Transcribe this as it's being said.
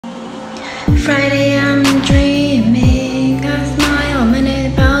Friday I'm dreaming, I smile when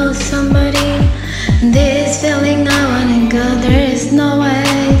about somebody. This feeling I wanna go, there is no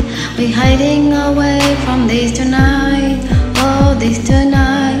way. We're hiding away from this tonight, oh this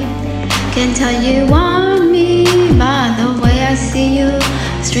tonight. Can't tell you want me by the way I see you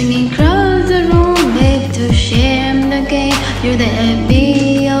streaming across the room, babe, to share the game. You're there,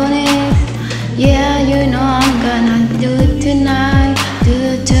 be honest. Yeah, you know I'm gonna do it tonight, do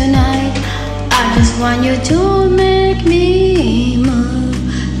it tonight. I just want you to make me move.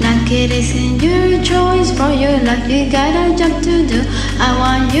 Like it isn't your choice for your life, you got a job to do. I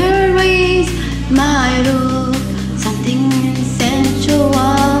want you to raise my roof, something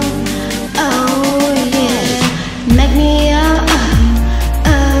sensual. Oh yeah, make me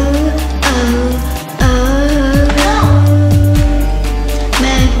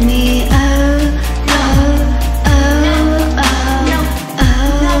make me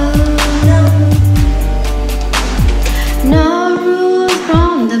no rules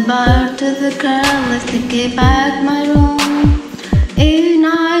from the bar to the car, let's take it back my room.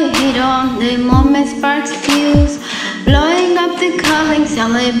 Ignite hit on the moment sparks fuse, blowing up the calling,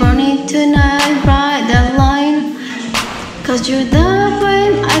 celebrate burning tonight, bright that line. Cause you're the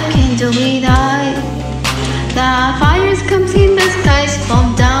flame I can't do without. The fires comes in the skies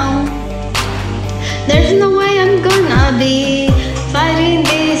fall down. There's no way I'm gonna be fighting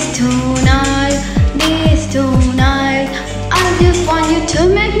this tonight, this tonight. I just want you to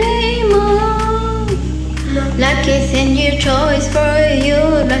make me move. Like it's in your choice for you,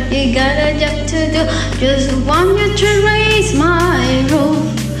 like you got a job to do. Just want you to raise my roof,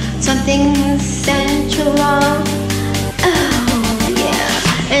 something sensual. Oh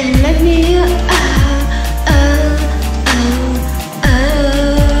yeah, and make me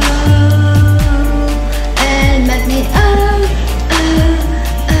and make me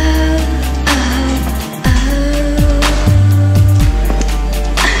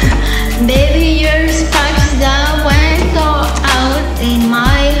baby, your sparks that went go out in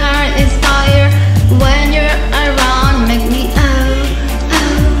my heart is fire. When you're around, make me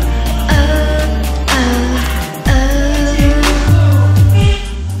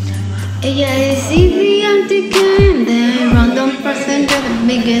yeah, it's easy I'm taking the random person, the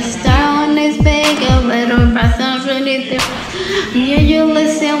biggest star on this big, a little person really there. Yeah, you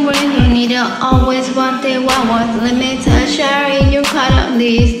listen when you need it, always want it. What was limited, sharing your part of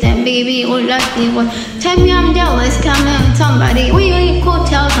this, then baby, we lucky one. Tell me I'm jealous, coming with somebody, we could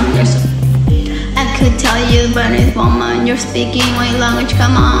tell some yourself. I could tell you, but it's woman, you're speaking my language,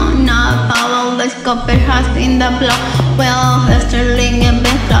 come on, now follow, let's go, perhaps in the block. Well, let's sterling and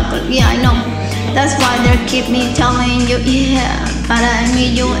been yeah, I know. That's why they keep me telling you, yeah. But I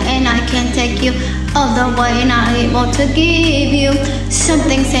need you and I can't take you all the way, not able to give you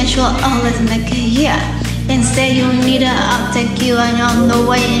something sensual. Oh, let's make it, yeah. And say you need it, I'll take you and on the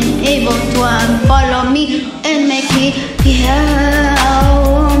way and able to follow me and make me, yeah.